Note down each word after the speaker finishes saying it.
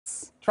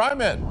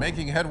TriMet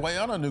making headway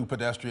on a new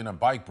pedestrian and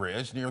bike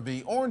bridge near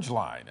the Orange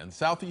Line in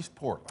southeast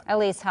Portland.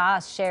 Elise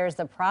Haas shares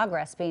the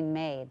progress being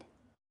made.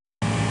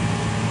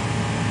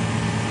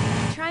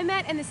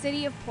 TriMet and the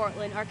city of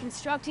Portland are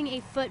constructing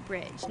a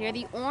footbridge near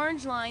the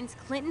Orange Line's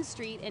Clinton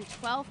Street and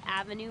 12th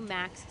Avenue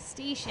Max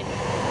station,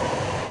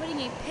 putting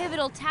a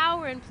pivotal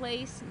tower in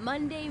place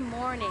Monday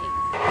morning.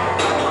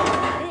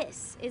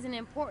 This is an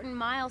important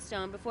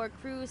milestone before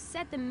crews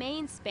set the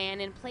main span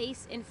in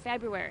place in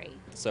February.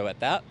 So at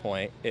that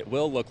point, it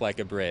will look like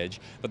a bridge,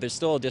 but there's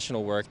still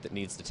additional work that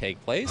needs to take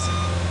place.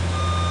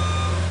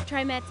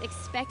 TriMet's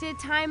expected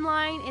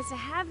timeline is to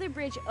have the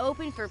bridge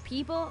open for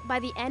people by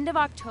the end of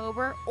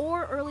October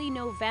or early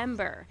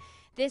November.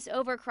 This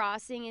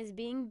overcrossing is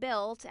being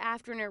built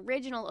after an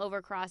original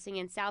overcrossing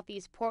in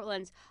southeast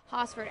Portland's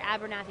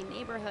Hosford-Abernathy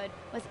neighborhood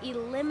was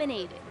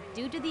eliminated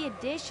due to the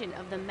addition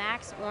of the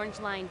Max Orange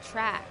Line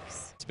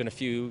tracks. It's been a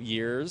few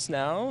years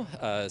now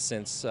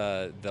since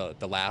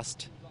the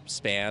last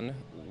span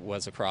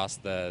was across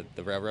the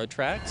railroad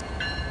tracks.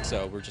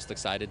 So we're just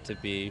excited to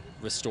be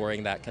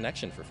restoring that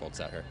connection for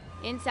folks out here.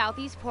 In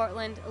southeast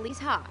Portland, Elise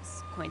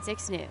Haas, KOIN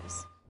 6 News.